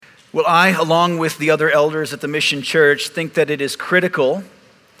Well, I, along with the other elders at the Mission Church, think that it is critical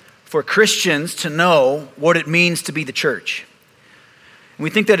for Christians to know what it means to be the church. And we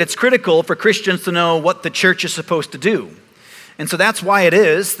think that it's critical for Christians to know what the church is supposed to do. And so that's why it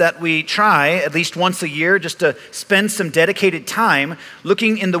is that we try, at least once a year, just to spend some dedicated time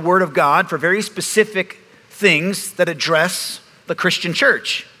looking in the Word of God for very specific things that address the Christian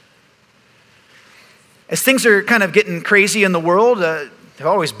church. As things are kind of getting crazy in the world, they've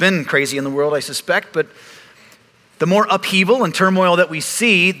always been crazy in the world, I suspect, but the more upheaval and turmoil that we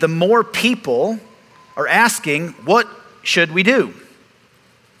see, the more people are asking, what should we do?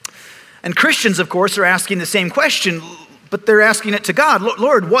 And Christians, of course, are asking the same question, but they're asking it to God.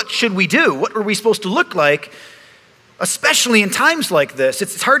 Lord, what should we do? What are we supposed to look like, especially in times like this?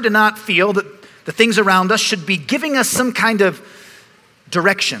 It's hard to not feel that the things around us should be giving us some kind of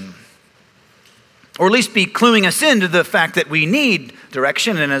direction, or at least be cluing us into the fact that we need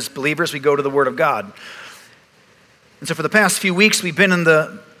direction, and as believers, we go to the Word of God. And so for the past few weeks, we've been in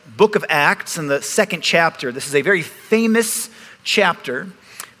the book of Acts in the second chapter. This is a very famous chapter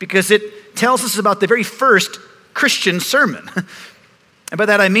because it tells us about the very first Christian sermon. And by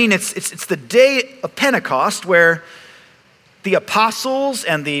that I mean it's the day of Pentecost where the apostles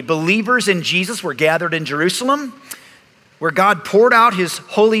and the believers in Jesus were gathered in Jerusalem, where God poured out his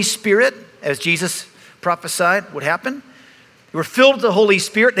Holy Spirit as Jesus prophesied would happen. They were filled with the Holy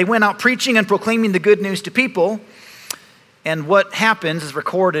Spirit. They went out preaching and proclaiming the good news to people. And what happens is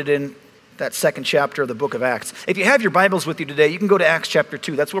recorded in that second chapter of the book of Acts. If you have your Bibles with you today, you can go to Acts chapter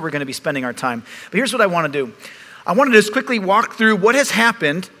 2. That's where we're going to be spending our time. But here's what I want to do. I want to just quickly walk through what has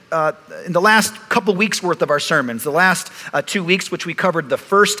happened in the last couple weeks worth of our sermons. The last 2 weeks, which we covered the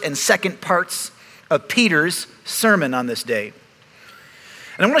first and second parts of Peter's sermon on this day.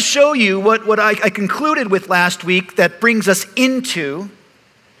 And I want to show you what I concluded with last week that brings us into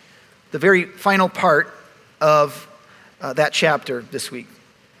the very final part of that chapter this week.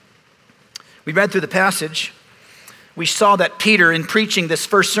 We read through the passage. We saw that Peter, in preaching this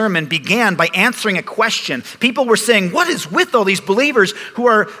first sermon, began by answering a question. People were saying, what is with all these believers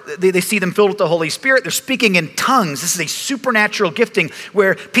who they see them filled with the Holy Spirit? They're speaking in tongues. This is a supernatural gifting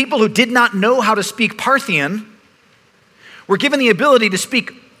where people who did not know how to speak Parthian were given the ability to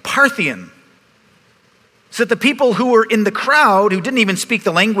speak Parthian. So that the people who were in the crowd, who didn't even speak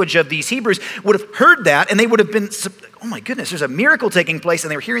the language of these Hebrews, would have heard that, and they would have been, oh my goodness, there's a miracle taking place,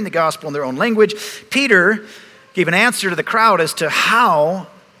 and they were hearing the gospel in their own language. Peter gave an answer to the crowd as to how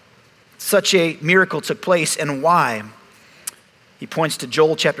such a miracle took place and why. He points to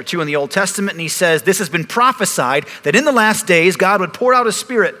Joel chapter 2 in the Old Testament, and he says, this has been prophesied that in the last days God would pour out his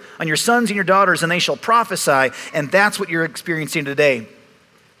Spirit on your sons and your daughters, and they shall prophesy, and that's what you're experiencing today.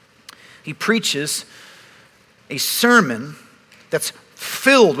 He preaches a sermon that's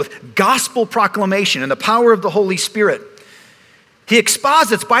filled with gospel proclamation and the power of the Holy Spirit. He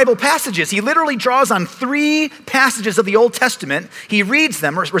exposits Bible passages. He literally draws on 3 passages of the Old Testament. He reads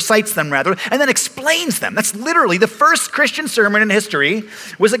them, or recites them rather, and then explains them. That's literally the first Christian sermon in history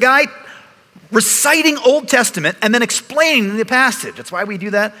was a guy reciting Old Testament and then explaining the passage. That's why we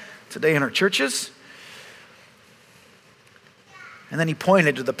do that today in our churches. And then he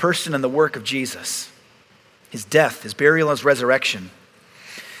pointed to the person and the work of Jesus, his death, his burial, and his resurrection.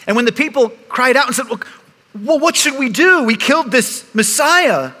 And when the people cried out and said, well, what should we do? We killed this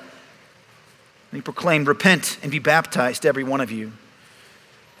Messiah. And he proclaimed, repent and be baptized, every one of you.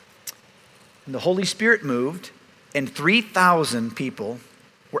 And the Holy Spirit moved, and 3,000 people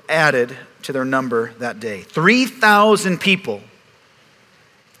were added to their number that day. 3,000 people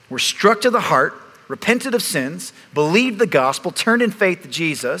were struck to the heart, repented of sins, believed the gospel, turned in faith to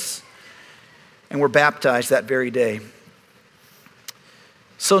Jesus, and were baptized that very day.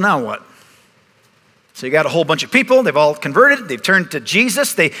 So now what? So you got a whole bunch of people, they've all converted, they've turned to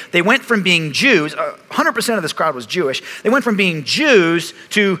Jesus. They went from being Jews, 100% of this crowd was Jewish. They went from being Jews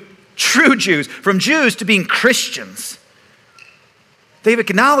to true Jews, from Jews to being Christians. They've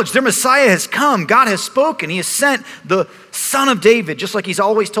acknowledged their Messiah has come. God has spoken. He has sent the Son of David, just like he's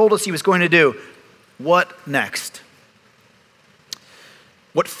always told us he was going to do. What next?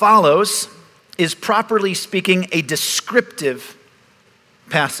 What follows is, properly speaking, a descriptive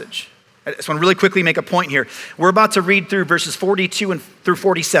passage. I just want to really quickly make a point here. We're about to read through verses 42 through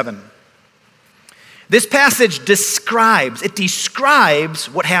 47. This passage describes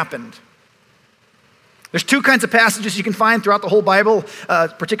what happened. There's 2 kinds of passages you can find throughout the whole Bible,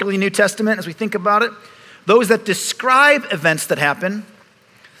 particularly New Testament as we think about it. Those that describe events that happen,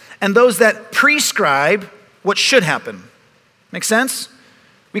 and those that prescribe what should happen. Make sense?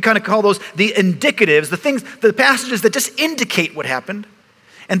 We kind of call those the indicatives, the passages that just indicate what happened.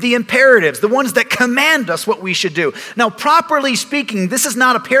 and the imperatives, the ones that command us what we should do. Now, properly speaking, this is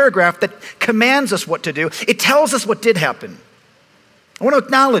not a paragraph that commands us what to do. It tells us what did happen. I want to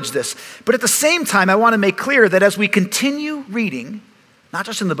acknowledge this, but at the same time, I want to make clear that as we continue reading, not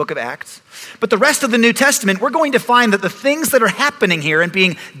just in the book of Acts, but the rest of the New Testament, we're going to find that the things that are happening here and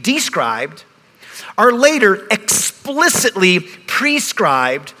being described are later explicitly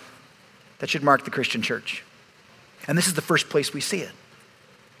prescribed that should mark the Christian church. And this is the first place we see it.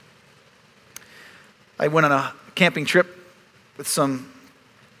 I went on a camping trip with some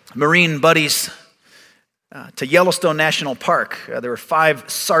Marine buddies to Yellowstone National Park. There were 5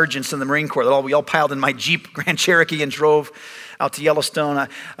 sergeants in the Marine Corps that we all piled in my Jeep Grand Cherokee and drove out to Yellowstone.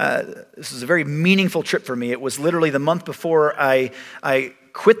 This was a very meaningful trip for me. It was literally the month before I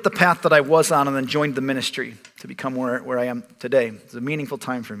quit the path that I was on and then joined the ministry to become where I am today. It was a meaningful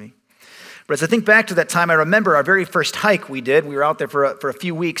time for me. But as I think back to that time, I remember our very first hike we did. We were out there for a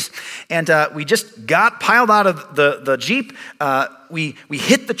few weeks, and we just got piled out of the Jeep. We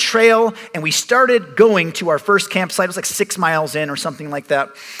hit the trail, and we started going to our first campsite. It was like 6 miles in or something like that.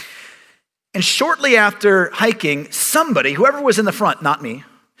 And shortly after hiking, somebody, whoever was in the front, not me,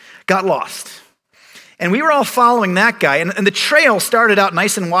 got lost. And we were all following that guy, and the trail started out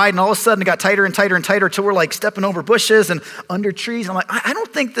nice and wide, and all of a sudden it got tighter and tighter and tighter till we're like stepping over bushes and under trees. I'm like, I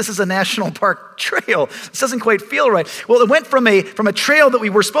don't think this is a national park trail. This doesn't quite feel right. Well, it went from a trail that we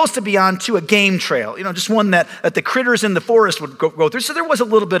were supposed to be on to a game trail, just one that the critters in the forest would go through. So there was a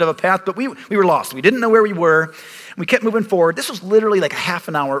little bit of a path, but we were lost. We didn't know where we were. And we kept moving forward. This was literally like a half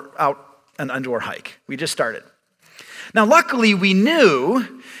an hour out and under our hike. We just started. Now, luckily, we knew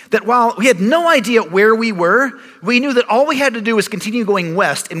that while we had no idea where we were, we knew that all we had to do was continue going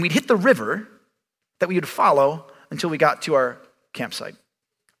west, and we'd hit the river that we would follow until we got to our campsite.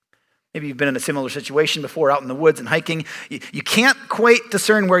 Maybe you've been in a similar situation before out in the woods and hiking. You can't quite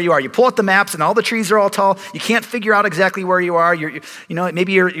discern where you are. You pull out the maps and all the trees are all tall. You can't figure out exactly where you are.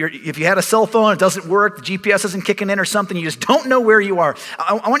 Maybe if you had a cell phone, it doesn't work. The GPS isn't kicking in or something. You just don't know where you are.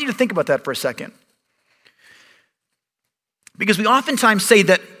 I want you to think about that for a second. Because we oftentimes say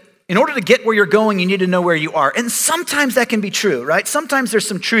that in order to get where you're going, you need to know where you are. And sometimes that can be true, right? Sometimes there's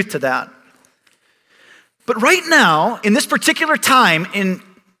some truth to that. But right now, in this particular time in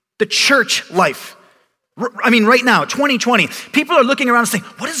the church life, right now, 2020, people are looking around and saying,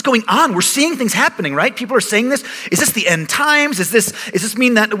 what is going on? We're seeing things happening, right? People are saying this. Is this the end times? Does this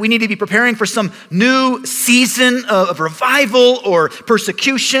mean that we need to be preparing for some new season of revival or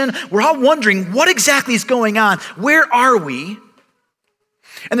persecution? We're all wondering what exactly is going on. Where are we?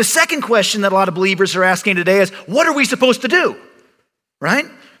 And the second question that a lot of believers are asking today is, what are we supposed to do? Right?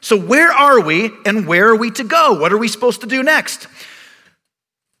 So where are we and where are we to go? What are we supposed to do next?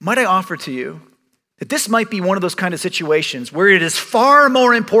 Might I offer to you that this might be one of those kind of situations where it is far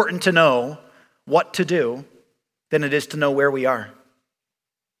more important to know what to do than it is to know where we are.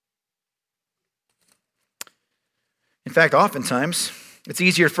 In fact, oftentimes, it's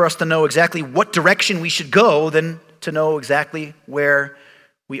easier for us to know exactly what direction we should go than to know exactly where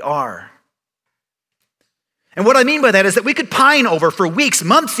we are. And what I mean by that is that we could pine over for weeks,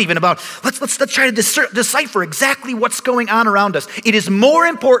 months even, about let's try to decipher exactly what's going on around us. It is more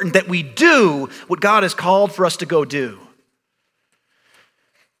important that we do what God has called for us to go do.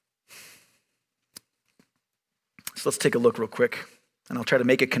 So let's take a look real quick, and I'll try to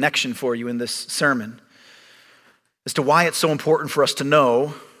make a connection for you in this sermon as to why it's so important for us to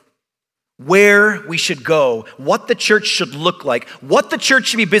know where we should go, what the church should look like, what the church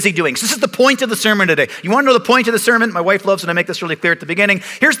should be busy doing. So this is the point of the sermon today. You want to know the point of the sermon? My wife loves when I make this really clear at the beginning.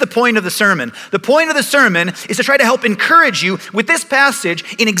 Here's the point of the sermon. The point of the sermon is to try to help encourage you with this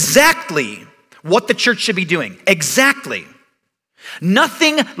passage in exactly what the church should be doing. Exactly.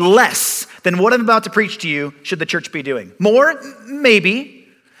 Nothing less than what I'm about to preach to you should the church be doing. More? Maybe.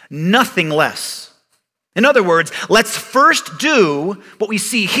 Nothing less. In other words, let's first do what we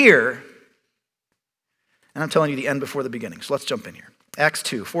see here. And I'm telling you the end before the beginning. So let's jump in here. Acts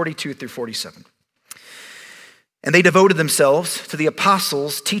 2, 42 through 47. And they devoted themselves to the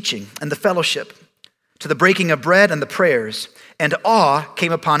apostles' teaching and the fellowship, to the breaking of bread and the prayers. And awe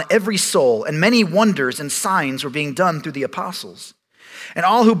came upon every soul, and many wonders and signs were being done through the apostles. And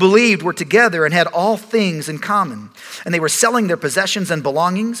all who believed were together and had all things in common. And they were selling their possessions and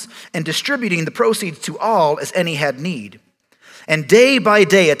belongings and distributing the proceeds to all as any had need. And day by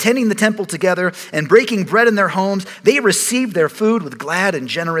day, attending the temple together and breaking bread in their homes, they received their food with glad and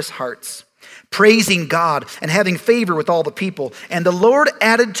generous hearts, praising God and having favor with all the people. And the Lord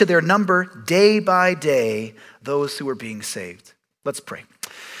added to their number day by day those who were being saved. Let's pray.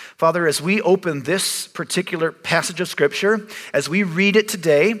 Father, as we open this particular passage of Scripture, as we read it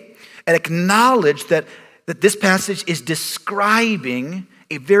today, and acknowledge that this passage is describing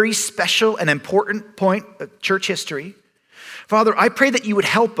a very special and important point of church history, Father, I pray that you would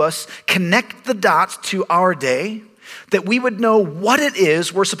help us connect the dots to our day, that we would know what it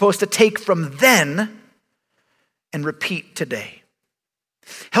is we're supposed to take from then and repeat today.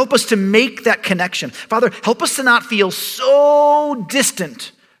 Help us to make that connection. Father, help us to not feel so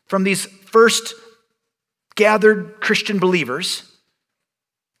distant from these first gathered Christian believers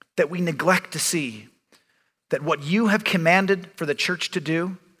that we neglect to see that what you have commanded for the church to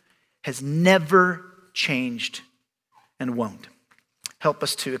do has never changed and won't. Help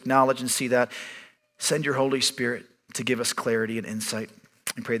us to acknowledge and see that. Send your Holy Spirit to give us clarity and insight.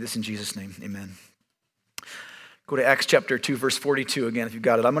 I pray this in Jesus' name, amen. Go to Acts chapter 2, verse 42 again, if you've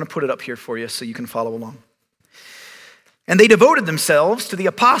got it. I'm going to put it up here for you so you can follow along. And they devoted themselves to the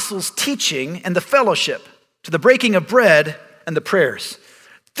apostles' teaching and the fellowship, to the breaking of bread and the prayers.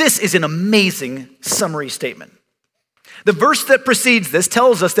 This is an amazing summary statement. The verse that precedes this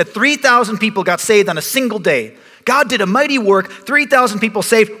tells us that 3,000 people got saved on a single day. God did a mighty work, 3,000 people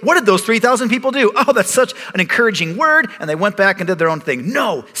saved. What did those 3,000 people do? Oh, that's such an encouraging word, and they went back and did their own thing.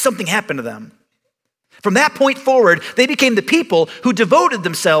 No, something happened to them. From that point forward, they became the people who devoted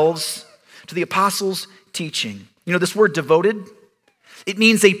themselves to the apostles' teaching. You know, this word devoted, it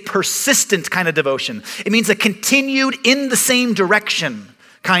means a persistent kind of devotion. It means a continued in the same direction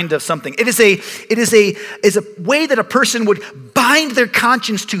kind of something. It is a way that a person would bind their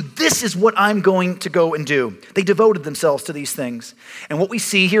conscience to, this is what I'm going to go and do. They devoted themselves to these things. And what we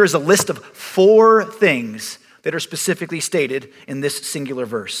see here is a list of 4 things that are specifically stated in this singular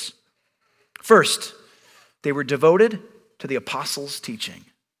verse. First, they were devoted to the apostles' teaching.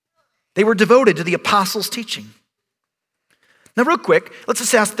 They were devoted to the apostles' teaching. Now, real quick, let's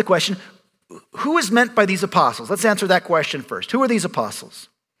just ask the question, who is meant by these apostles? Let's answer that question first. Who are these apostles?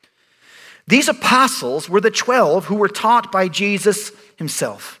 These apostles were the 12 who were taught by Jesus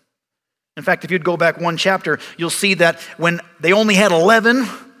himself. In fact, if you'd go back 1 chapter, you'll see that when they only had 11,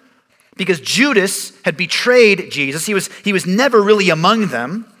 because Judas had betrayed Jesus, he was never really among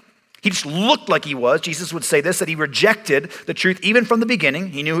them. He just looked like he was. Jesus would say this, that he rejected the truth even from the beginning.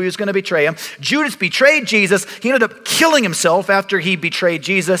 He knew he was going to betray him. Judas betrayed Jesus. He ended up killing himself after he betrayed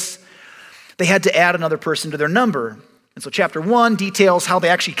Jesus. They had to add another person to their number. And so chapter 1 details how they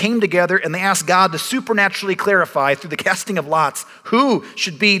actually came together and they asked God to supernaturally clarify through the casting of lots who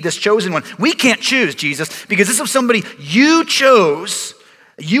should be this chosen one. We can't choose, Jesus, because this is somebody you chose.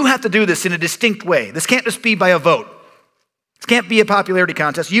 You have to do this in a distinct way. This can't just be by a vote. This can't be a popularity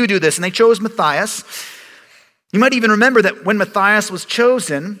contest. You do this. And they chose Matthias. You might even remember that when Matthias was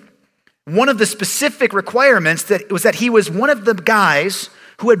chosen, one of the specific requirements was that he was one of the guys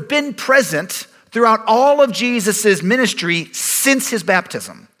who had been present throughout all of Jesus' ministry since his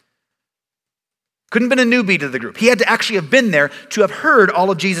baptism. Couldn't have been a newbie to the group. He had to actually have been there to have heard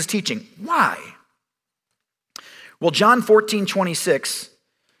all of Jesus' teaching. Why? Well, John 14:26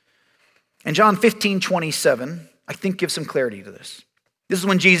 and John 15:27, I think, give some clarity to this. This is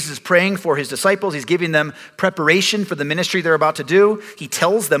when Jesus is praying for his disciples. He's giving them preparation for the ministry they're about to do. He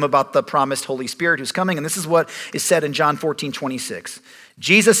tells them about the promised Holy Spirit who's coming, and this is what is said in John 14:26.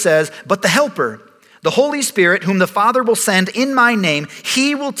 Jesus says, "But the Helper, the Holy Spirit, whom the Father will send in my name,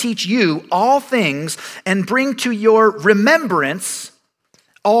 he will teach you all things and bring to your remembrance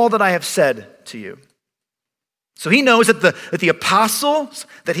all that I have said to you." So he knows that the apostles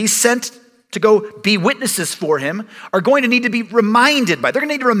that he sent to go be witnesses for him are going to need to be reminded by. They're going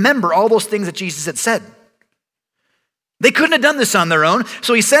to need to remember all those things that Jesus had said. They couldn't have done this on their own,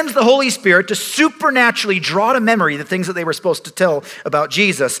 so he sends the Holy Spirit to supernaturally draw to memory the things that they were supposed to tell about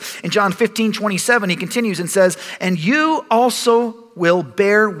Jesus. In John 15:27, he continues and says, "And you also will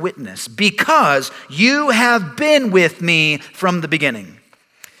bear witness, because you have been with me from the beginning."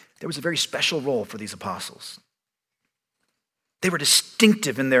 There was a very special role for these apostles. They were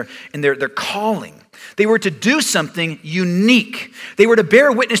distinctive in their calling. They were to do something unique. They were to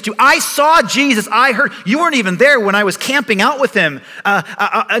bear witness to, I saw Jesus, I heard. You weren't even there when I was camping out with him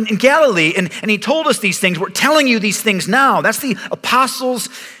in Galilee, and he told us these things. We're telling you these things now. That's the apostles'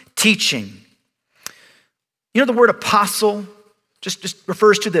 teaching. You know, the word apostle just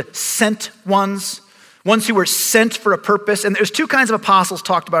refers to the sent ones who were sent for a purpose. And there's 2 kinds of apostles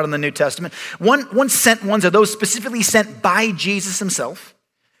talked about in the New Testament. One sent ones are those specifically sent by Jesus himself.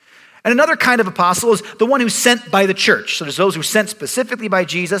 And another kind of apostle is the one who's sent by the church. So there's those who are sent specifically by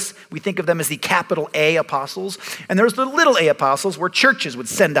Jesus. We think of them as the capital A apostles. And there's the little a apostles where churches would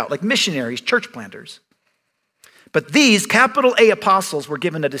send out, like missionaries, church planters. But these, capital A apostles, were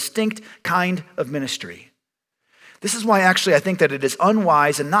given a distinct kind of ministry. This is why actually I think that it is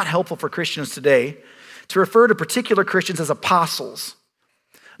unwise and not helpful for Christians today to refer to particular Christians as apostles.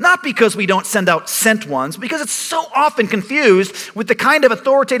 Not because we don't send out sent ones, because it's so often confused with the kind of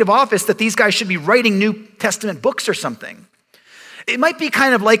authoritative office that these guys should be writing New Testament books or something. It might be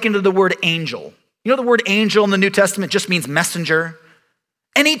kind of likened to the word angel. You know, the word angel in the New Testament just means messenger.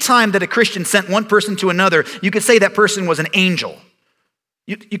 Anytime that a Christian sent one person to another, you could say that person was an angel.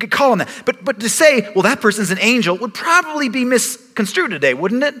 You could call him that. But to say, well, that person's an angel would probably be misconstrued today,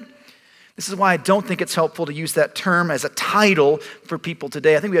 wouldn't it? This is why I don't think it's helpful to use that term as a title for people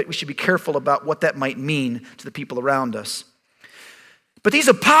today. I think we should be careful about what that might mean to the people around us. But these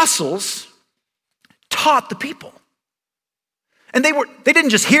apostles taught the people. And they didn't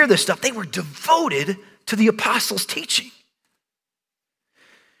just hear this stuff, they were devoted to the apostles' teaching.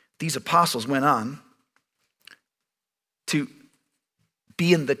 These apostles went on to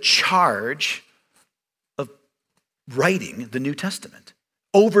be in the charge of writing the New Testament,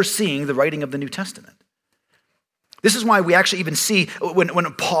 overseeing the writing of the New Testament. This is why we actually even see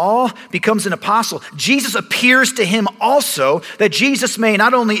when Paul becomes an apostle, Jesus appears to him also, that Jesus may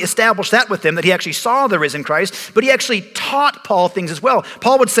not only establish that with him, that he actually saw the risen Christ, but he actually taught Paul things as well.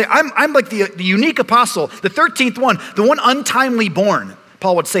 Paul would say, I'm like the unique apostle, the 13th one, the one untimely born,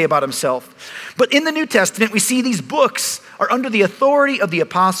 Paul would say about himself. But in the New Testament, we see these books are under the authority of the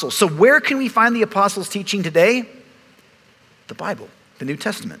apostles. So where can we find the apostles' teaching today? The Bible, the New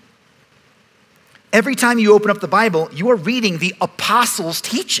Testament. Every time you open up the Bible, you are reading the apostles'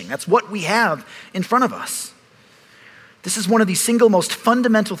 teaching. That's what we have in front of us. This is one of the single most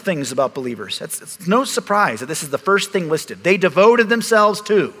fundamental things about believers. It's no surprise that this is the first thing listed. They devoted themselves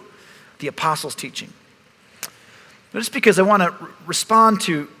to the apostles' teaching. But just because I want to respond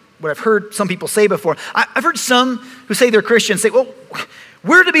to what I've heard some people say before, I've heard some who say they're Christians say, well,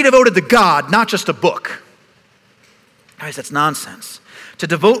 we're to be devoted to God, not just a book. Guys, that's nonsense. To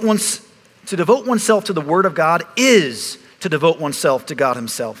devote oneself to the Word of God is to devote oneself to God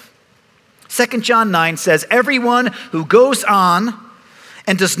himself. 2 John 9 says, everyone who goes on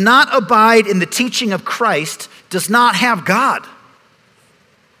and does not abide in the teaching of Christ does not have God.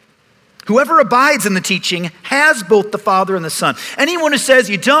 Whoever abides in the teaching has both the Father and the Son. Anyone who says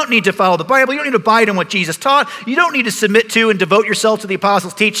you don't need to follow the Bible, you don't need to abide in what Jesus taught, you don't need to submit to and devote yourself to the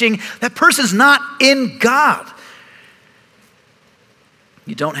apostles' teaching, that person's not in God.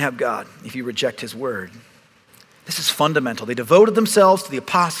 You don't have God if you reject his word. This is fundamental. They devoted themselves to the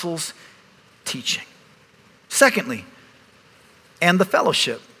apostles' teaching. Secondly, and the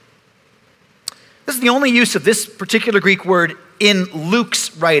fellowship. This is the only use of this particular Greek word in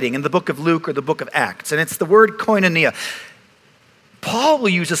Luke's writing, in the book of Luke or the book of Acts, and it's the word koinonia. Paul will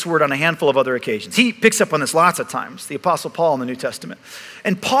use this word on a handful of other occasions. He picks up on this lots of times, the Apostle Paul in the New Testament.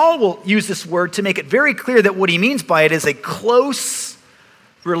 And Paul will use this word to make it very clear that what he means by it is a close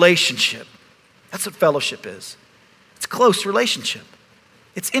relationship. That's what fellowship is. It's a close relationship.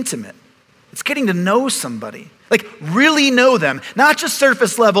 It's intimate. It's getting to know somebody. Like really know them. Not just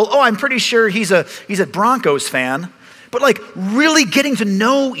surface level, oh, I'm pretty sure he's a Broncos fan. But like really getting to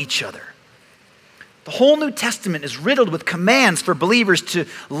know each other. The whole New Testament is riddled with commands for believers to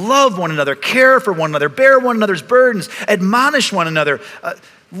love one another, care for one another, bear one another's burdens, admonish one another,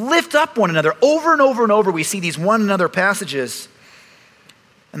 lift up one another. Over and over and over we see these one another passages.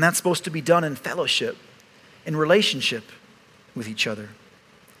 And that's supposed to be done in fellowship, in relationship with each other.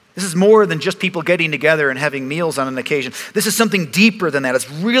 This is more than just people getting together and having meals on an occasion. This is something deeper than that. It's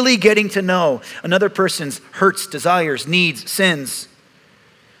really getting to know another person's hurts, desires, needs, sins.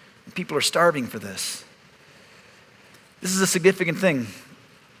 People are starving for this. This is a significant thing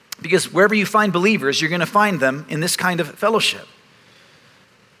because wherever you find believers, you're going to find them in this kind of fellowship.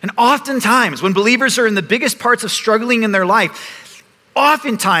 And oftentimes, when believers are in the biggest parts of struggling in their life,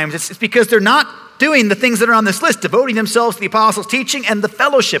 oftentimes it's because they're not doing the things that are on this list, devoting themselves to the apostles' teaching and the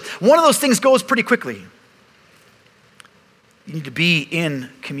fellowship. One of those things goes pretty quickly. You need to be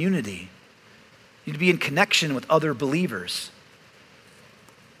in community. You need to be in connection with other believers.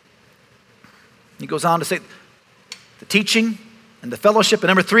 He goes on to say the teaching and the fellowship. And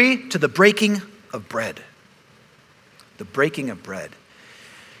number 3, to the breaking of bread. The breaking of bread.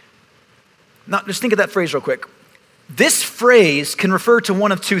 Now, just think of that phrase real quick. This phrase can refer to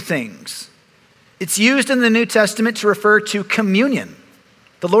one of two things. It's used in the New Testament to refer to communion,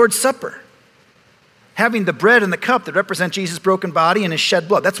 the Lord's Supper. Having the bread and the cup that represent Jesus' broken body and his shed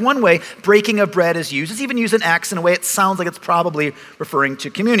blood. That's one way breaking of bread is used. It's even used in Acts in a way it sounds like it's probably referring to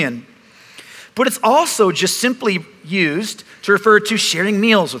communion. But it's also just simply used to refer to sharing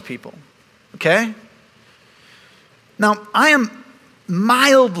meals with people, okay? Now, I am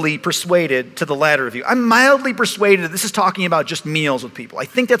mildly persuaded to the latter of you. I'm mildly persuaded that this is talking about just meals with people. I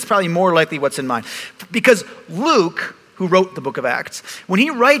think that's probably more likely what's in mind. Because Luke, who wrote the book of Acts, when he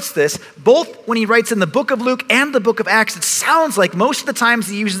writes this, both when he writes in the book of Luke and the book of Acts, it sounds like most of the times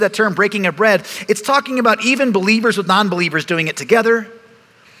he uses that term, breaking of bread, it's talking about even believers with non-believers doing it together.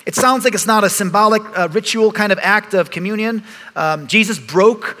 It sounds like it's not a symbolic ritual kind of act of communion. Jesus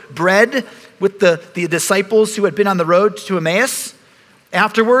broke bread with the disciples who had been on the road to Emmaus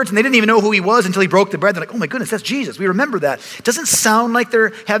afterwards, and they didn't even know who he was until he broke the bread. They're like, oh my goodness, that's Jesus. We remember that. It doesn't sound like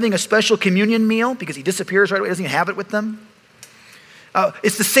they're having a special communion meal because he disappears right away, doesn't even have it with them.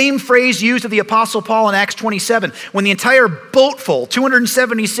 It's the same phrase used of the Apostle Paul in Acts 27, when the entire boat full,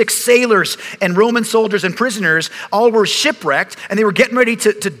 276 sailors and Roman soldiers and prisoners, all were shipwrecked, and they were getting ready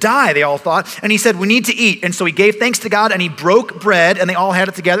to die, they all thought. And he said, we need to eat. And so he gave thanks to God, and he broke bread, and they all had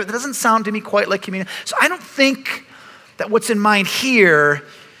it together. That doesn't sound to me quite like communion. So I don't think that what's in mind here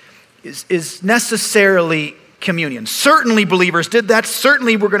is necessarily communion. Certainly believers did that.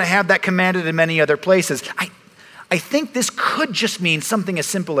 Certainly we're going to have that commanded in many other places. I think this could just mean something as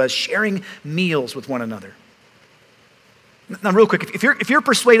simple as sharing meals with one another. Now, real quick, if you're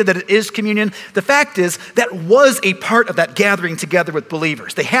persuaded that it is communion, the fact is that was a part of that gathering together with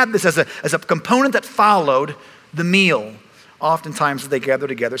believers. They had this as a component that followed the meal, oftentimes as they gather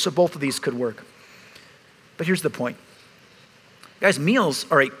together. So both of these could work. But here's the point. Guys, meals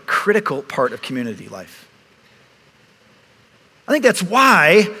are a critical part of community life. I think that's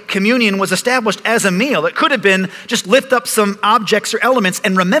why communion was established as a meal. It could have been just lift up some objects or elements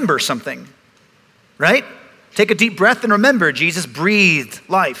and remember something, right? Take a deep breath and remember Jesus breathed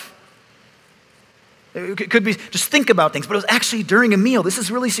life. It could be just think about things, but it was actually during a meal. This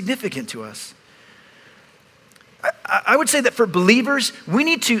is really significant to us. I would say that for believers, we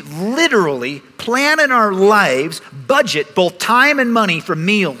need to literally plan in our lives, budget both time and money for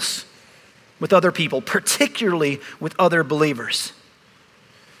meals with other people, particularly with other believers.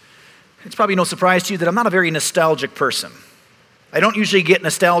 It's probably no surprise to you that I'm not a very nostalgic person. I don't usually get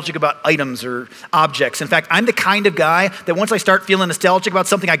nostalgic about items or objects. In fact, I'm the kind of guy that once I start feeling nostalgic about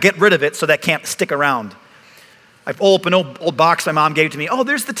something, I get rid of it so that can't stick around. I pull up an old box my mom gave to me. Oh,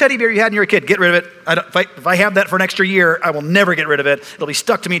 there's the teddy bear you had when you were a kid. Get rid of it. If I have that for an extra year, I will never get rid of it. It'll be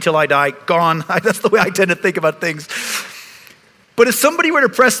stuck to me till I die. Gone. That's the way I tend to think about things. But if somebody were to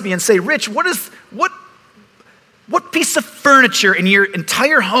press me and say, Rich, what piece of furniture in your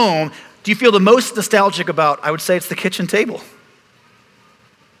entire home do you feel the most nostalgic about? I would say it's the kitchen table.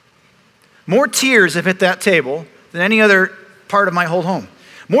 More tears have hit that table than any other part of my whole home.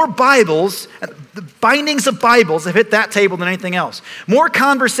 More Bibles, the bindings of Bibles have hit that table than anything else. More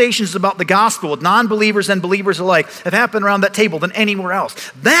conversations about the gospel with non-believers and believers alike have happened around that table than anywhere else.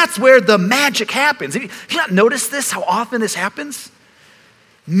 That's where the magic happens. Have you not noticed this, how often this happens?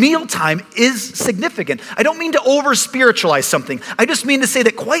 Mealtime is significant. I don't mean to over-spiritualize something. I just mean to say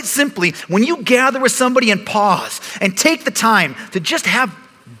that quite simply, when you gather with somebody and pause and take the time to just have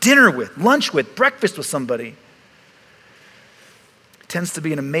dinner with, lunch with, breakfast with somebody, tends to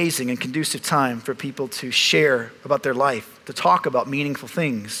be an amazing and conducive time for people to share about their life, to talk about meaningful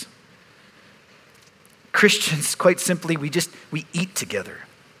things. Christians, quite simply, we eat together.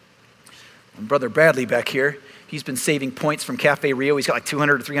 And Brother Bradley back here, he's been saving points from Cafe Rio. He's got like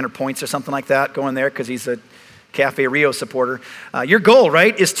 200 or 300 points or something like that going there because he's a Cafe Rio supporter. Your goal,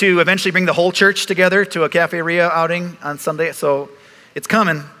 right, is to eventually bring the whole church together to a Cafe Rio outing on Sunday. So it's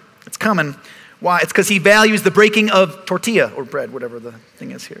coming. It's coming. Why? It's because he values the breaking of tortilla or bread, whatever the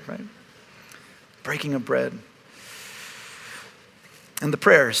thing is here, right? Breaking of bread. And the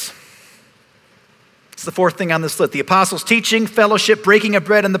prayers. It's the fourth thing on this list. The apostles' teaching, fellowship, breaking of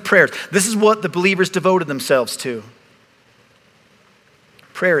bread, and the prayers. This is what the believers devoted themselves to.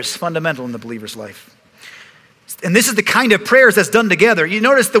 Prayer is fundamental in the believer's life. And this is the kind of prayers that's done together. You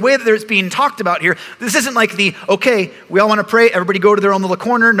notice the way that it's being talked about here. This isn't like okay, we all want to pray. Everybody go to their own little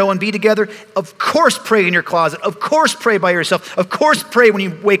corner. No one be together. Of course, pray in your closet. Of course, pray by yourself. Of course, pray when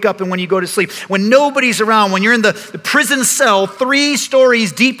you wake up and when you go to sleep. When nobody's around, when you're in the prison cell 3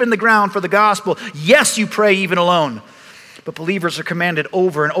 stories deep in the ground for the gospel, yes, you pray even alone. But believers are commanded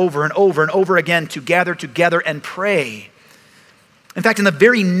over and over and over and over again to gather together and pray. In fact, in the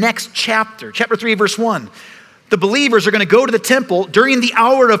very next chapter 3, verse 1, the believers are going to go to the temple during the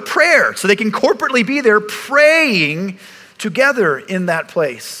hour of prayer so they can corporately be there praying together in that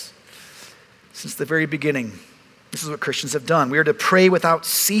place. Since the very beginning, this is what Christians have done. We are to pray without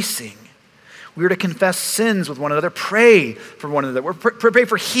ceasing. We are to confess sins with one another, pray for one another. We're to pray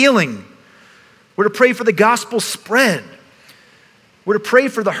for healing. We're to pray for the gospel spread. We're to pray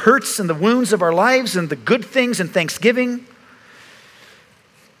for the hurts and the wounds of our lives and the good things and thanksgiving.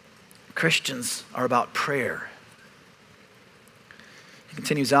 Christians are about prayer. He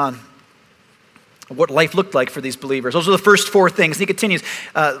continues on. What life looked like for these believers. Those are the first four things. And he continues,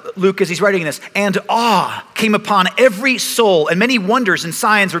 Luke, as he's writing this, and awe came upon every soul, and many wonders and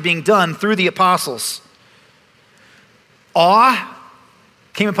signs were being done through the apostles. Awe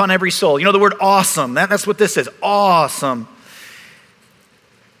came upon every soul. You know the word awesome. That's what this is. Awesome.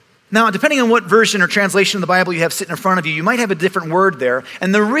 Now, depending on what version or translation of the Bible you have sitting in front of you, you might have a different word there.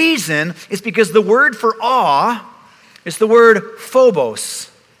 And the reason is because the word for awe is the word phobos.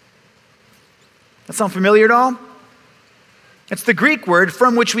 That sound familiar at all? It's the Greek word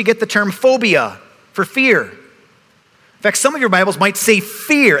from which we get the term phobia, for fear. In fact, some of your Bibles might say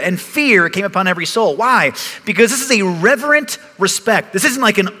fear, and fear came upon every soul. Why? Because this is a reverent respect. This isn't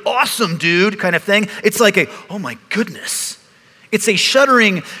like an awesome dude kind of thing. It's like a, oh my goodness. It's a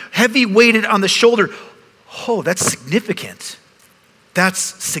shuddering, heavy weighted on the shoulder. Oh, that's significant. That's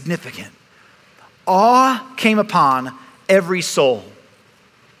significant. Awe came upon every soul.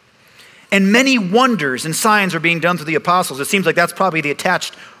 And many wonders and signs are being done through the apostles. It seems like that's probably the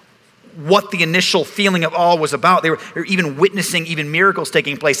attached, what the initial feeling of awe was about. They were even witnessing even miracles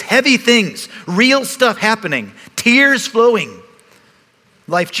taking place. Heavy things, real stuff happening, tears flowing,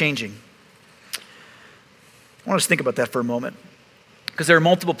 life-changing. I want us to think about that for a moment. Because there are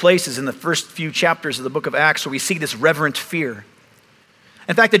multiple places in the first few chapters of the book of Acts where we see this reverent fear.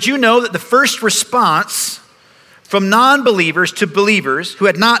 In fact, did you know that the first response from non-believers to believers who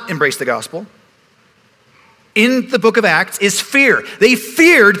had not embraced the gospel in the book of Acts is fear? They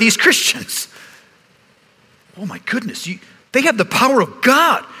feared these Christians. Oh my goodness, they have the power of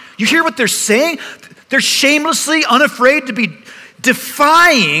God. You hear what they're saying? They're shamelessly unafraid to be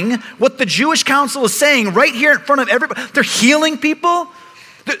defying what the Jewish council is saying right here in front of everybody. They're healing people.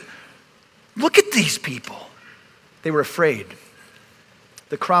 Look at these people. They were afraid.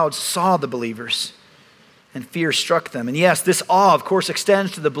 The crowd saw the believers, and fear struck them. And yes, this awe, of course,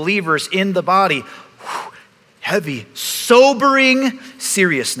 extends to the believers in the body. Whew, heavy, sobering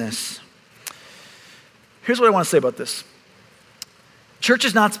seriousness. Here's what I want to say about this. Church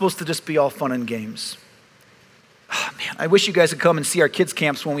is not supposed to just be all fun and games. Oh, man, I wish you guys could come and see our kids'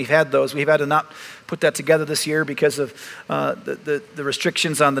 camps when we've had those. We've had to not put that together this year because of the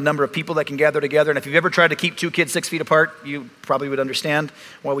restrictions on the number of people that can gather together. And if you've ever tried to keep two kids 6 feet apart, you probably would understand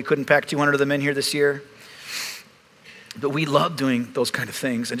why we couldn't pack 200 of them in here this year. But we love doing those kind of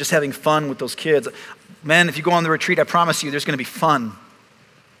things and just having fun with those kids. Man, if you go on the retreat, I promise you there's going to be fun.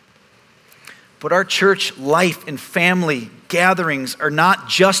 But our church life and family gatherings are not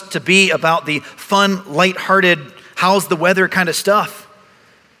just to be about the fun, lighthearted, how's the weather kind of stuff.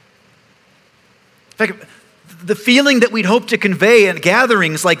 In fact, the feeling that we'd hope to convey in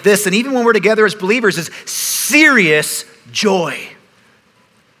gatherings like this, and even when we're together as believers, is serious joy.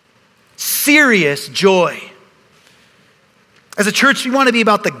 Serious joy. As a church, we want to be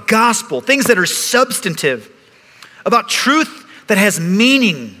about the gospel, things that are substantive, about truth that has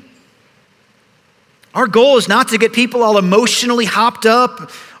meaning. Our goal is not to get people all emotionally hopped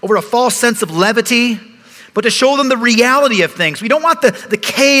up over a false sense of levity, but to show them the reality of things. We don't want the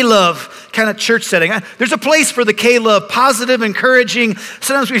K-love kind of church setting. There's a place for the K-love, positive, encouraging.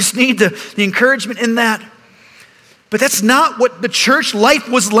 Sometimes we just need the encouragement in that. But that's not what the church life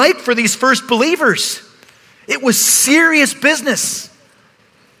was like for these first believers. It was serious business.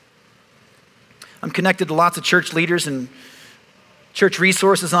 I'm connected to lots of church leaders and church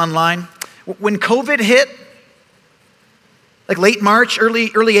resources online. When COVID hit, like late March,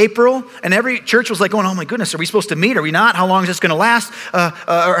 early April, and every church was like going, oh my goodness, are we supposed to meet? Are we not? How long is this going to last? Or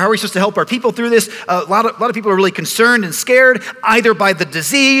how are we supposed to help our people through this? A lot of people are really concerned and scared, either by the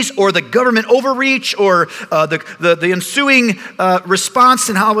disease or the government overreach or the ensuing response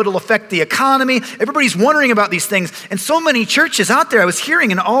and how it'll affect the economy. Everybody's wondering about these things. And so many churches out there, I was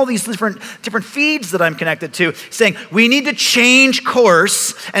hearing in all these different feeds that I'm connected to, saying, we need to change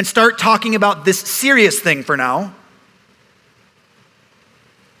course and start talking about this serious thing for now.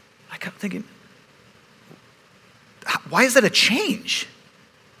 I kept thinking, why is that a change?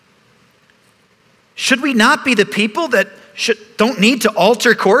 Should we not be the people that don't need to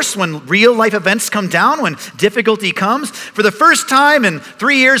alter course when real life events come down, when difficulty comes? For the first time in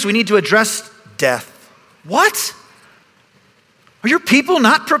 3 years, we need to address death. What? Are your people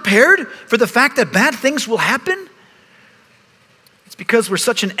not prepared for the fact that bad things will happen? It's because we're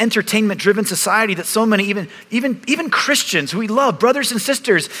such an entertainment-driven society that so many, even Christians who we love, brothers and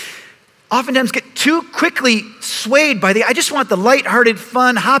sisters, oftentimes get too quickly swayed by I just want the lighthearted,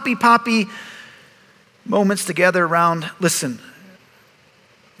 fun, hoppy-poppy moments together around. Listen,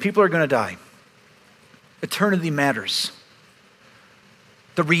 People are going to die. Eternity matters.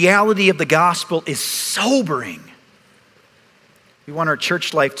 The reality of the gospel is sobering. We want our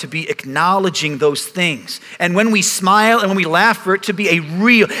church life to be acknowledging those things. And when we smile and when we laugh, for it to be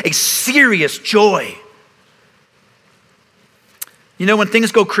a serious joy. You know, when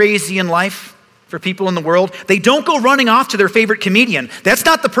things go crazy in life for people in the world, they don't go running off to their favorite comedian. That's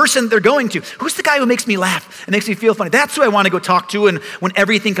not the person they're going to. Who's the guy who makes me laugh and makes me feel funny? That's who I want to go talk to. And when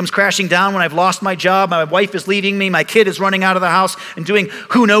everything comes crashing down, when I've lost my job, my wife is leaving me, my kid is running out of the house and doing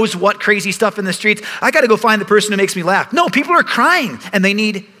who knows what crazy stuff in the streets, I got to go find the person who makes me laugh. No, people are crying and they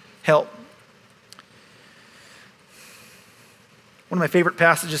need help. One of my favorite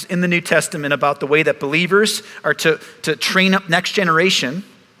passages in the New Testament about the way that believers are to train up next generation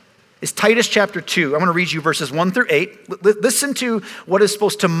is Titus chapter 2. I'm going to read you verses 1 through 8. Listen to what is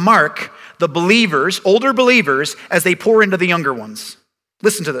supposed to mark the believers, older believers, as they pour into the younger ones.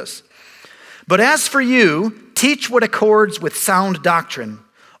 Listen to this. But as for you, teach what accords with sound doctrine.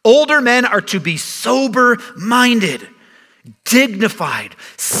 Older men are to be sober-minded, dignified,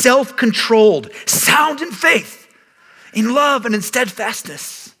 self-controlled, sound in faith, in love and in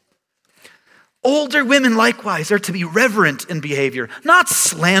steadfastness. Older women likewise are to be reverent in behavior, not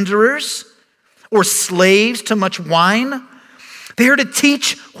slanderers or slaves to much wine. They are to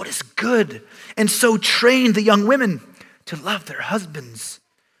teach what is good and so train the young women to love their husbands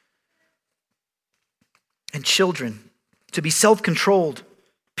and children, to be self-controlled,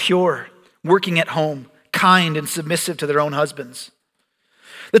 pure, working at home, kind and submissive to their own husbands,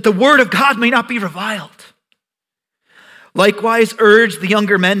 that the word of God may not be reviled. Likewise, urge the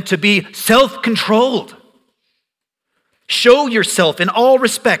younger men to be self-controlled. Show yourself in all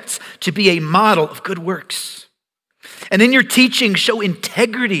respects to be a model of good works. And in your teaching, show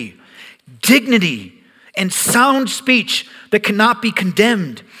integrity, dignity, and sound speech that cannot be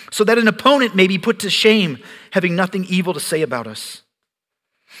condemned, so that an opponent may be put to shame, having nothing evil to say about us.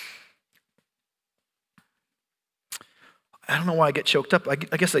 I don't know why I get choked up. I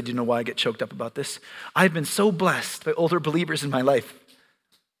guess I do know why I get choked up about this. I've been so blessed by older believers in my life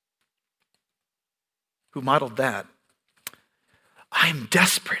who modeled that. I'm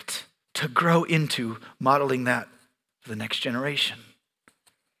desperate to grow into modeling that for the next generation.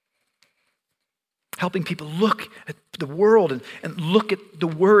 Helping people look at the world and look at the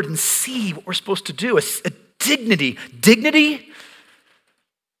word and see what we're supposed to do. A dignity. Dignity?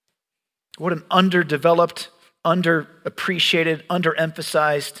 What an underdeveloped, underappreciated,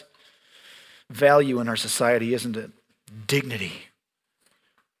 underemphasized value in our society, isn't it? Dignity.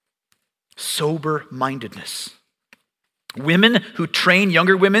 Sober-mindedness. Women who train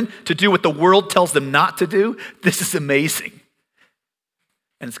younger women to do what the world tells them not to do, this is amazing.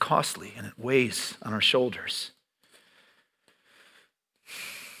 And it's costly and it weighs on our shoulders.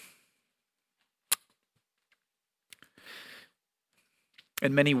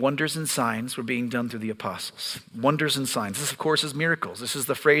 And many wonders and signs were being done through the apostles. Wonders and signs. This, of course, is miracles. This is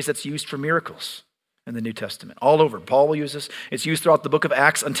the phrase that's used for miracles in the New Testament. All over. Paul will use this. It's used throughout the book of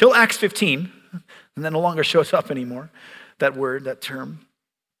Acts until Acts 15, and then no longer shows up anymore. That word, that term,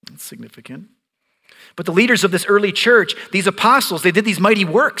 it's significant. But the leaders of this early church, these apostles, they did these mighty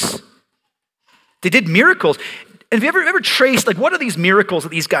works. They did miracles. And have you ever traced, what are these miracles that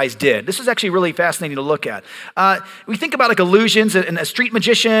these guys did? This is actually really fascinating to look at. We think about illusions and street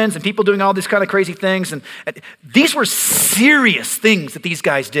magicians and people doing all these kind of crazy things. And these were serious things that these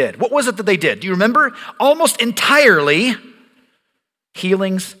guys did. What was it that they did? Do you remember? Almost entirely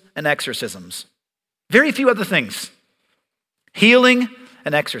healings and exorcisms. Very few other things. Healing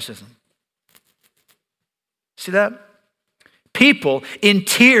and exorcism. See that? People in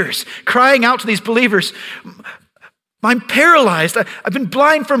tears crying out to these believers, I'm paralyzed. I've been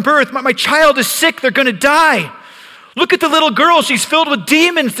blind from birth. My child is sick. They're going to die. Look at the little girl. She's filled with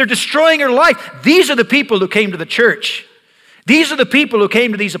demons. They're destroying her life. These are the people who came to the church. These are the people who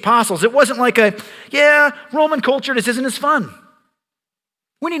came to these apostles. It wasn't like Roman culture, this isn't as fun.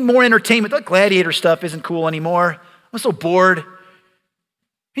 We need more entertainment. That gladiator stuff isn't cool anymore. I'm so bored.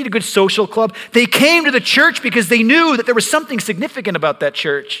 We need a good social club. They came to the church because they knew that there was something significant about that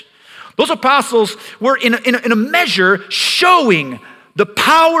church. Those apostles were in a measure showing the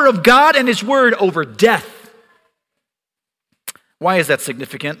power of God and his word over death. Why is that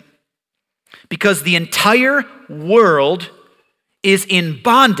significant? Because the entire world is in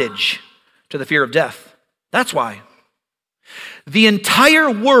bondage to the fear of death. That's why. The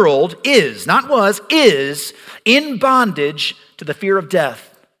entire world is in bondage to the fear of death.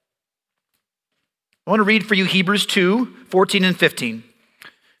 I want to read for you Hebrews 2, 14 and 15.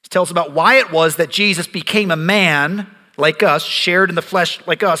 It tells about why it was that Jesus became a man like us, shared in the flesh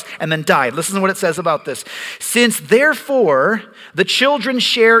like us, and then died. Listen to what it says about this. Since therefore the children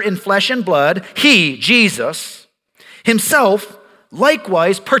share in flesh and blood, he, Jesus, himself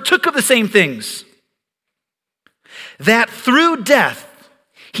likewise partook of the same things, that through death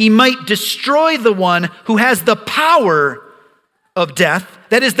he might destroy the one who has the power of death,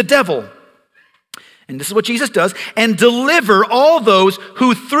 that is the devil. And this is what Jesus does, and deliver all those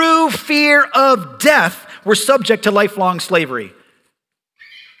who through fear of death were subject to lifelong slavery.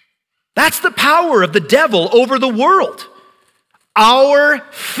 That's the power of the devil over the world. Our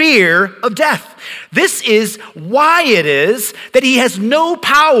fear of death. This is why it is that he has no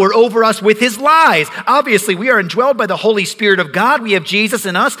power over us with his lies. Obviously, we are indwelled by the Holy Spirit of God. We have Jesus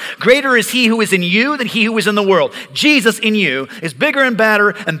in us. Greater is he who is in you than he who is in the world. Jesus in you is bigger and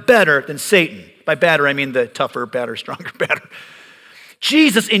better than Satan. By badder, I mean the tougher, badder, stronger, badder.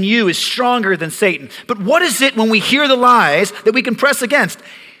 Jesus in you is stronger than Satan. But what is it when we hear the lies that we can press against?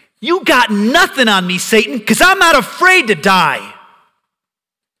 You got nothing on me, Satan, because I'm not afraid to die.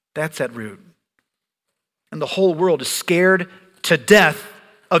 That's at root. And the whole world is scared to death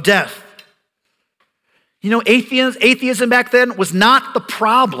of death. You know, atheism back then was not the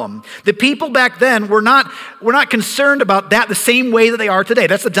problem. The people back then were not concerned about that the same way that they are today.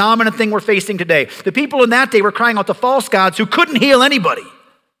 That's the dominant thing we're facing today. The people in that day were crying out to false gods who couldn't heal anybody.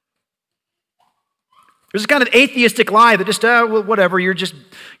 There's a kind of atheistic lie that just, well, whatever, you're just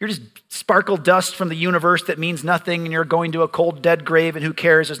sparkle dust from the universe that means nothing, and you're going to a cold, dead grave, and who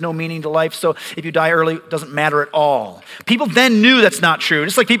cares? There's no meaning to life, so if you die early, it doesn't matter at all. People then knew that's not true,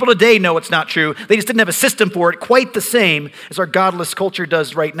 just like people today know it's not true. They just didn't have a system for it quite the same as our godless culture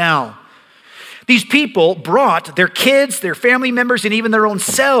does right now. These people brought their kids, their family members, and even their own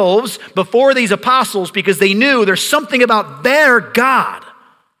selves before these apostles because they knew there's something about their God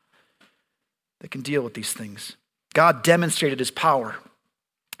that can deal with these things. God demonstrated his power.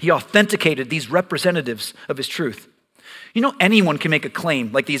 He authenticated these representatives of his truth. You know, anyone can make a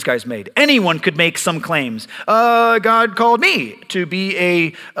claim like these guys made. Anyone could make some claims. God called me to be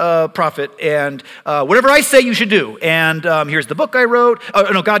a prophet, and whatever I say you should do. And here's the book I wrote.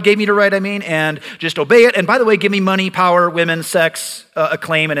 God gave me to write, and just obey it. And by the way, give me money, power, women, sex,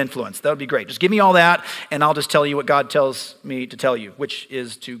 acclaim, and influence. That would be great. Just give me all that, and I'll just tell you what God tells me to tell you, which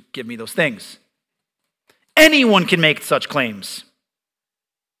is to give me those things. Anyone can make such claims.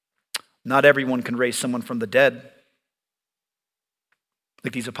 Not everyone can raise someone from the dead,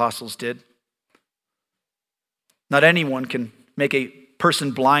 like these apostles did. Not anyone can make a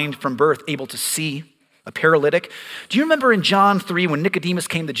person blind from birth able to see, a paralytic. Do you remember in John 3 when Nicodemus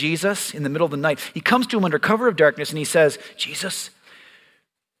came to Jesus in the middle of the night? He comes to him under cover of darkness and he says, Jesus,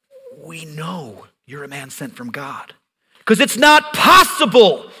 we know you're a man sent from God. Because it's not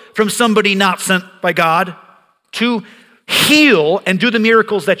possible from somebody not sent by God to heal and do the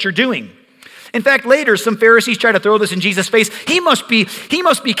miracles that you're doing. In fact, later, some Pharisees try to throw this in Jesus' face. He must be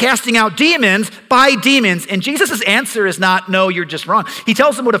casting out demons by demons. And Jesus' answer is not, no, you're just wrong. He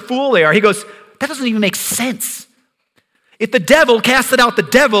tells them what a fool they are. He goes, that doesn't even make sense. If the devil casted out the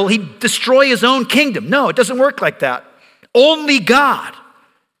devil, he'd destroy his own kingdom. No, it doesn't work like that. Only God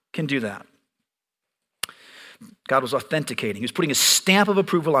can do that. God was authenticating. He was putting a stamp of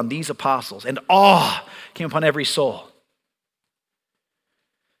approval on these apostles, and awe came upon every soul.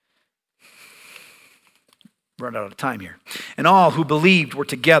 Run out of time here. And all who believed were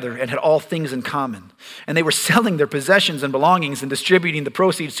together and had all things in common. And they were selling their possessions and belongings and distributing the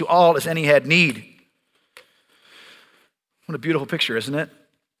proceeds to all as any had need. What a beautiful picture, isn't it?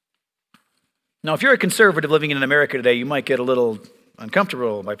 Now, if you're a conservative living in America today, you might get a little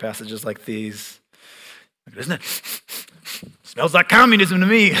uncomfortable by passages like these. Isn't it? Smells like communism to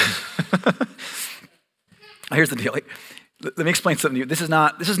me. Here's the deal. Let me explain something to you. This is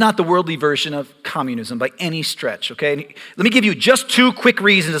not the worldly version of communism by any stretch, okay? Let me give you just two quick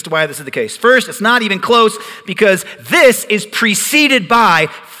reasons as to why this is the case. First, it's not even close because this is preceded by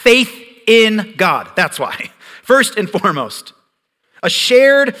faith in God. That's why. First and foremost, a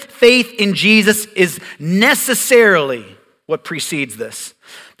shared faith in Jesus is necessarily what precedes this.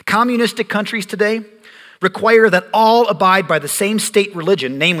 The communistic countries today require that all abide by the same state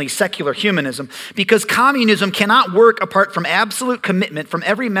religion, namely secular humanism, because communism cannot work apart from absolute commitment from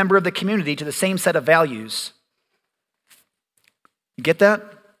every member of the community to the same set of values. You get that?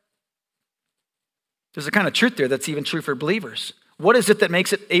 There's a kind of truth there that's even true for believers. What is it that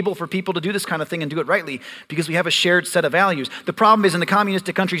makes it able for people to do this kind of thing and do it rightly? Because we have a shared set of values. The problem is in the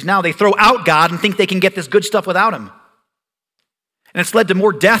communistic countries now, they throw out God and think they can get this good stuff without him. And it's led to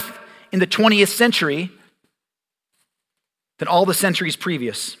more death in the 20th century than all the centuries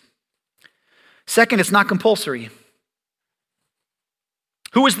previous. Second, it's not compulsory.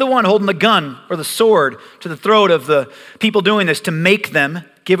 Who was the one holding the gun or the sword to the throat of the people doing this to make them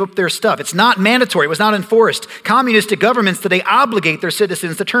give up their stuff? It's not mandatory. It was not enforced. Communistic governments today obligate their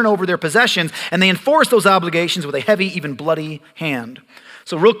citizens to turn over their possessions, and they enforce those obligations with a heavy, even bloody hand.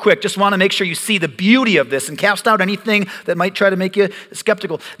 So real quick, just want to make sure you see the beauty of this and cast out anything that might try to make you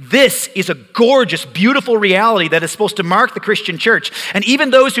skeptical. This is a gorgeous, beautiful reality that is supposed to mark the Christian church. And even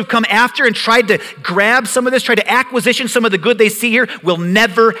those who've come after and tried to grab some of this, tried to acquisition some of the good they see here, will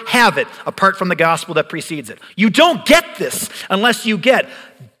never have it apart from the gospel that precedes it. You don't get this unless you get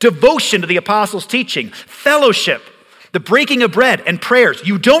devotion to the apostles' teaching, fellowship, the breaking of bread, and prayers.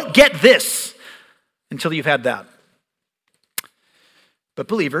 You don't get this until you've had that. But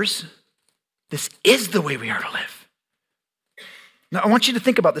believers, this is the way we are to live. Now, I want you to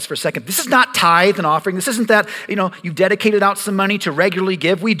think about this for a second. This is not tithe and offering. This isn't that, you've dedicated out some money to regularly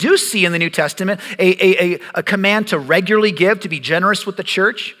give. We do see in the New Testament a command to regularly give, to be generous with the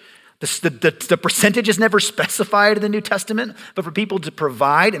church. The percentage is never specified in the New Testament, but for people to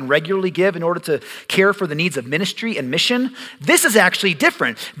provide and regularly give in order to care for the needs of ministry and mission, this is actually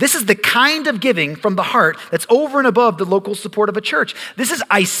different. This is the kind of giving from the heart that's over and above the local support of a church. This is,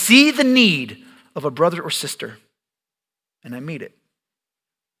 I see the need of a brother or sister, and I meet it.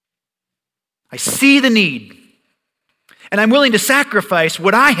 I see the need, and I'm willing to sacrifice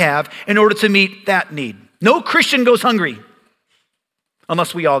what I have in order to meet that need. No Christian goes hungry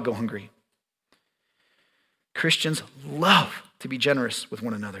unless we all go hungry. Christians love to be generous with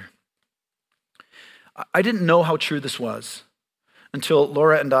one another. I didn't know how true this was until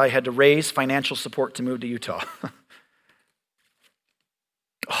Laura and I had to raise financial support to move to Utah.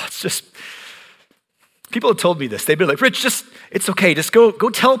 It's just, people have told me this. They've been like, Rich, it's okay. Just go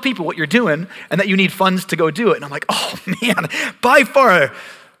tell people what you're doing and that you need funds to go do it. And I'm like, oh man, by far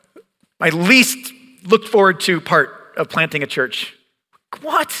my least looked forward to part of planting a church.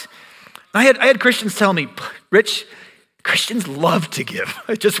 What? I had Christians tell me, Rich, Christians love to give.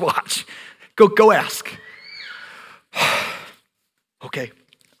 Just watch. Go ask. Okay.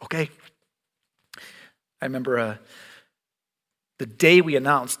 I remember the day we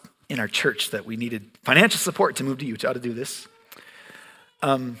announced in our church that we needed financial support to move to Utah to do this.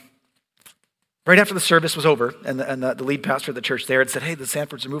 Right after the service was over, and the lead pastor of the church there had said, hey, the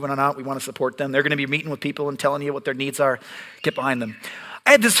Sanfords are moving on out. We want to support them. They're going to be meeting with people and telling you what their needs are. Get behind them. I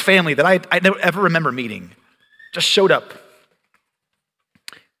had this family that I never ever remember meeting. Just showed up.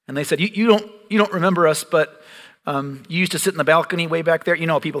 And they said, you don't remember us, but you used to sit in the balcony way back there.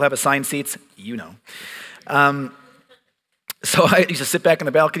 People have assigned seats. So I used to sit back in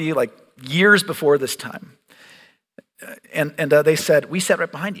the balcony like years before this time. And they said, we sat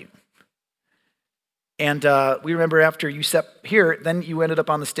right behind you. And we remember after you sat here, then you ended up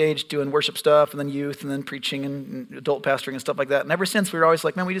on the stage doing worship stuff and then youth and then preaching and adult pastoring and stuff like that. And ever since, we were always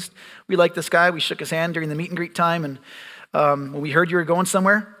like, man, we like this guy. We shook his hand during the meet and greet time. And when we heard you were going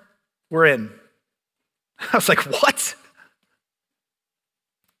somewhere, we're in. I was like, what?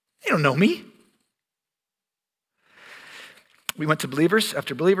 They don't know me. We went to Believers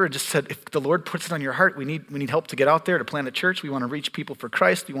after Believer and just said, if the Lord puts it on your heart, we need help to get out there to plant a church. We want to reach people for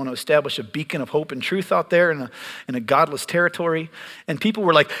Christ. We want to establish a beacon of hope and truth out there in a godless territory. And people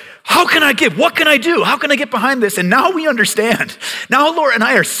were like, how can I give? What can I do? How can I get behind this? And now we understand. Now Laura and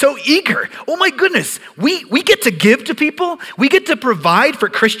I are so eager. Oh my goodness. We get to give to people. We get to provide for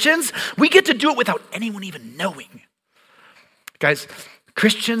Christians. We get to do it without anyone even knowing. Guys,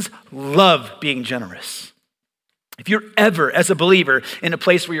 Christians love being generous. If you're ever, as a believer, in a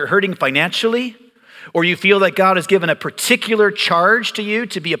place where you're hurting financially, or you feel that God has given a particular charge to you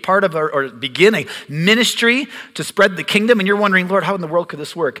to be a part of or begin a ministry to spread the kingdom, and you're wondering, Lord, how in the world could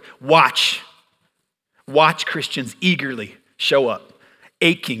this work? Watch Christians eagerly show up,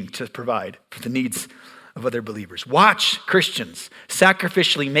 aching to provide for the needs of other believers. Watch Christians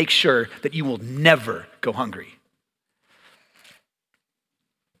sacrificially make sure that you will never go hungry.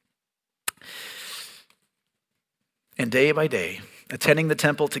 And day by day, attending the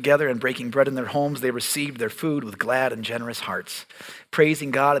temple together and breaking bread in their homes, they received their food with glad and generous hearts,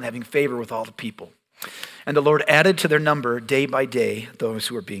 praising God and having favor with all the people. And the Lord added to their number day by day those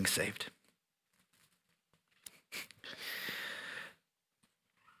who were being saved.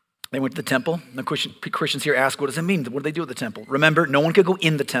 They went to the temple. The Christians here ask, what does it mean? What do they do at the temple? Remember, no one could go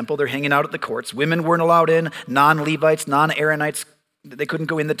in the temple. They're hanging out at the courts. Women weren't allowed in. Non-Levites, non-Aaronites, they couldn't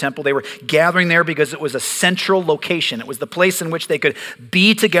go in the temple. They were gathering there because it was a central location. It was the place in which they could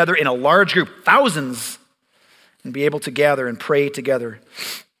be together in a large group, thousands, and be able to gather and pray together.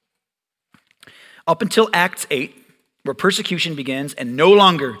 Up until Acts 8, where persecution begins, and no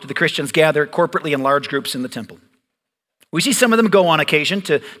longer do the Christians gather corporately in large groups in the temple. We see some of them go on occasion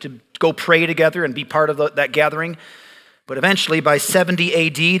to go pray together and be part of that gathering. But eventually, by 70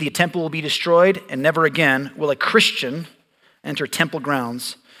 AD, the temple will be destroyed, and never again will a Christian enter temple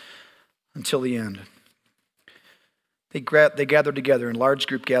grounds until the end. They gathered together in large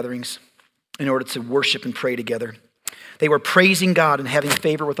group gatherings in order to worship and pray together. They were praising God and having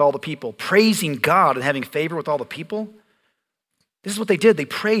favor with all the people. Praising God and having favor with all the people? This is what they did. They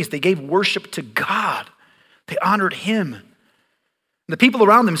praised. They gave worship to God. They honored him. And the people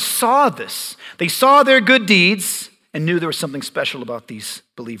around them saw this. They saw their good deeds and knew there was something special about these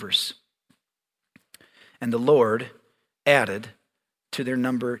believers. And the Lord added to their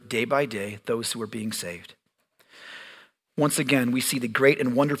number day by day those who were being saved. Once again, we see the great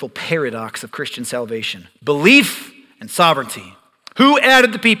and wonderful paradox of Christian salvation. Belief and sovereignty. Who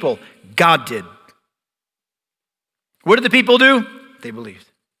added the people? God did. What did the people do? They believed.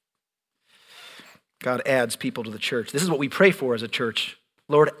 God adds people to the church. This is what we pray for as a church.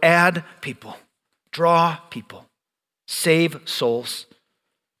 Lord, add people. Draw people. Save souls.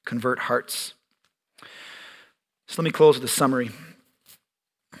 Convert hearts. So let me close with a summary.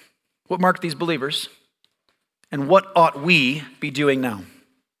 What marked these believers? And what ought we be doing now? I'm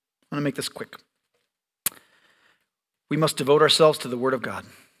going to make this quick. We must devote ourselves to the Word of God.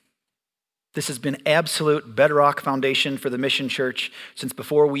 This has been absolute bedrock foundation for the Mission Church since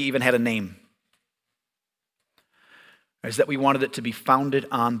before we even had a name. Is that we wanted it to be founded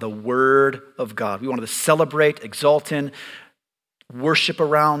on the Word of God. We wanted to celebrate, exalt in, worship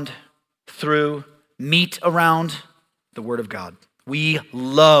around, through, meet around the Word of God. We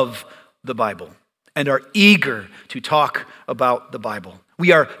love the Bible and are eager to talk about the Bible.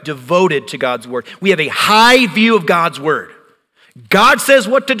 We are devoted to God's Word. We have a high view of God's Word. God says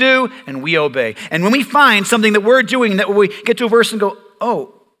what to do, and we obey. And when we find something that we're doing, that we get to a verse and go,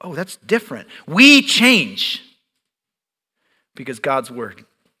 oh, that's different, we change because God's Word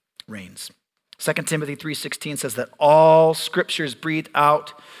reigns. 2 Timothy 3:16 says that all Scripture is breathed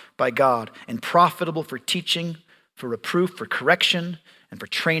out by God and profitable for teaching, for reproof, for correction, and for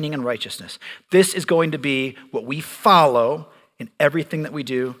training in righteousness. This is going to be what we follow in everything that we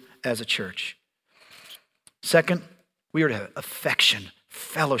do as a church. Second, we are to have affection,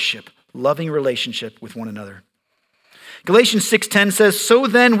 fellowship, loving relationship with one another. Galatians 6:10 says, so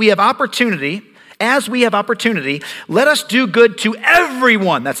then we have opportunity, as we have opportunity, let us do good to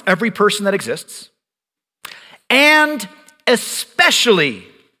everyone, that's every person that exists, and especially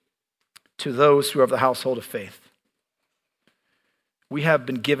to those who are of the household of faith. We have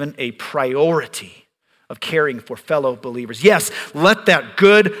been given a priority of caring for fellow believers. Yes, let that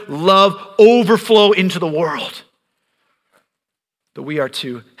good love overflow into the world. But we are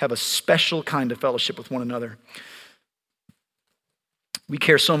to have a special kind of fellowship with one another. We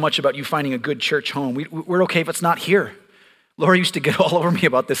care so much about you finding a good church home. We're okay if it's not here. Laura used to get all over me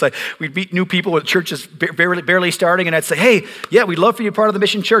about this. We'd meet new people with churches barely starting, and I'd say, hey, yeah, we'd love for you to be part of the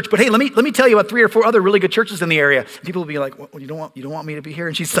Mission Church, but hey, let me tell you about 3 or 4 other really good churches in the area. And people would be like, well, you don't want me to be here?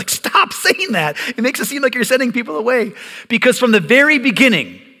 And she's like, stop saying that. It makes it seem like you're sending people away. Because from the very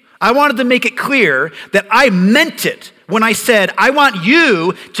beginning, I wanted to make it clear that I meant it when I said, I want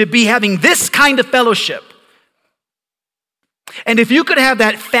you to be having this kind of fellowship. And if you could have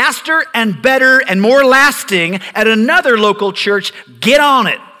that faster and better and more lasting at another local church, get on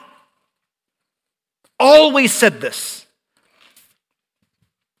it. Always said this.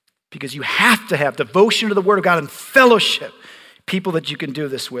 Because you have to have devotion to the Word of God and fellowship, people that you can do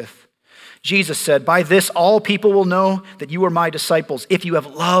this with. Jesus said, by this all people will know that you are my disciples, if you have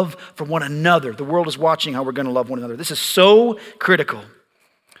love for one another. The world is watching how we're going to love one another. This is so critical.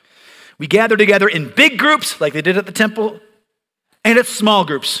 We gather together in big groups like they did at the temple, and at small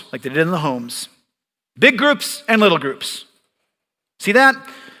groups like they did in the homes. Big groups and little groups. See that?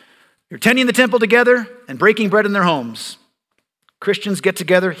 You're attending the temple together and breaking bread in their homes. Christians get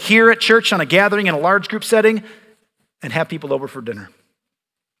together here at church on a gathering in a large group setting and have people over for dinner.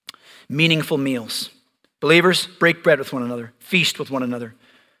 Meaningful meals. Believers, break bread with one another. Feast with one another.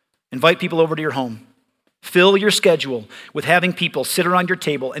 Invite people over to your home. Fill your schedule with having people sit around your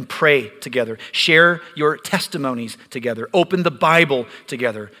table and pray together. Share your testimonies together. Open the Bible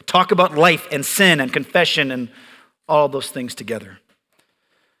together. Talk about life and sin and confession and all those things together.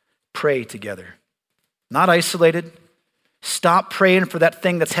 Pray together. Not isolated. Stop praying for that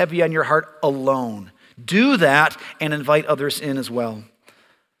thing that's heavy on your heart alone. Do that and invite others in as well.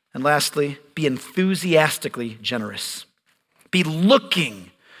 And lastly, be enthusiastically generous. Be looking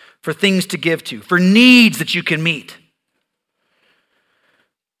for things to give to, for needs that you can meet.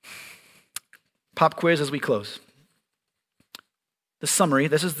 Pop quiz as we close. the summary.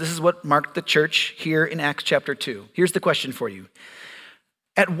 This is what marked the church here in Acts chapter 2. Here's the question for you.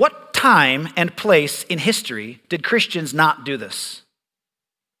 At what time and place in history did Christians not do this?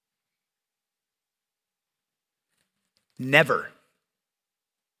 Never.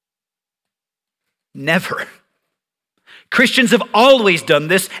 Never. Christians have always done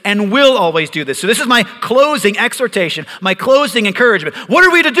this and will always do this. So this is my closing exhortation, my closing encouragement. What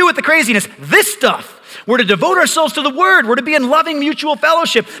are we to do with the craziness? This stuff. We're to devote ourselves to the word. We're to be in loving mutual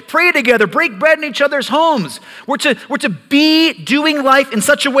fellowship, pray together, break bread in each other's homes. We're to be doing life in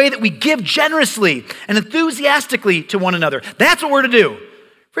such a way that we give generously and enthusiastically to one another. That's what we're to do.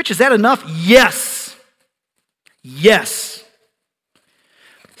 Rich, is that enough? Yes. Yes.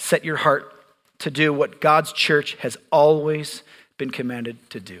 Set your heart to do what God's church has always been commanded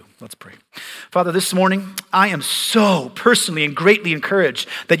to do. Let's pray. Father, this morning, I am so personally and greatly encouraged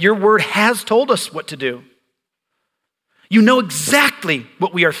that your word has told us what to do. You know exactly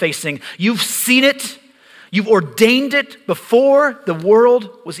what we are facing. You've seen it. You've ordained it before the world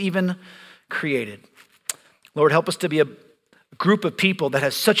was even created. Lord, help us to be a group of people that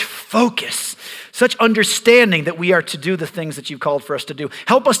has such focus, such understanding that we are to do the things that you've called for us to do.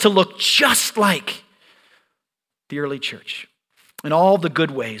 Help us to look just like the early church in all the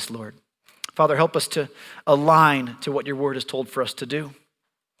good ways, Lord. Father, help us to align to what your word has told for us to do.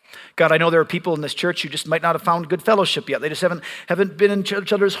 God, I know there are people in this church who just might not have found good fellowship yet. They just haven't been in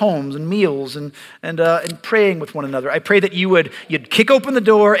each other's homes and meals and praying with one another. I pray that you'd kick open the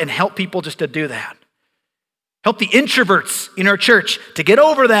door and help people just to do that. Help the introverts in our church to get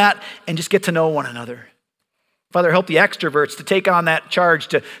over that and just get to know one another. Father, help the extroverts to take on that charge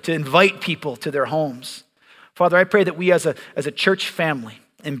to invite people to their homes. Father, I pray that we as a church family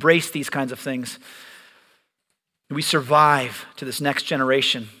embrace these kinds of things. We survive to this next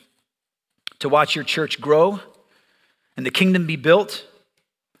generation to watch your church grow and the kingdom be built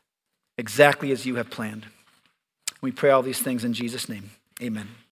exactly as you have planned. We pray all these things in Jesus' name. Amen.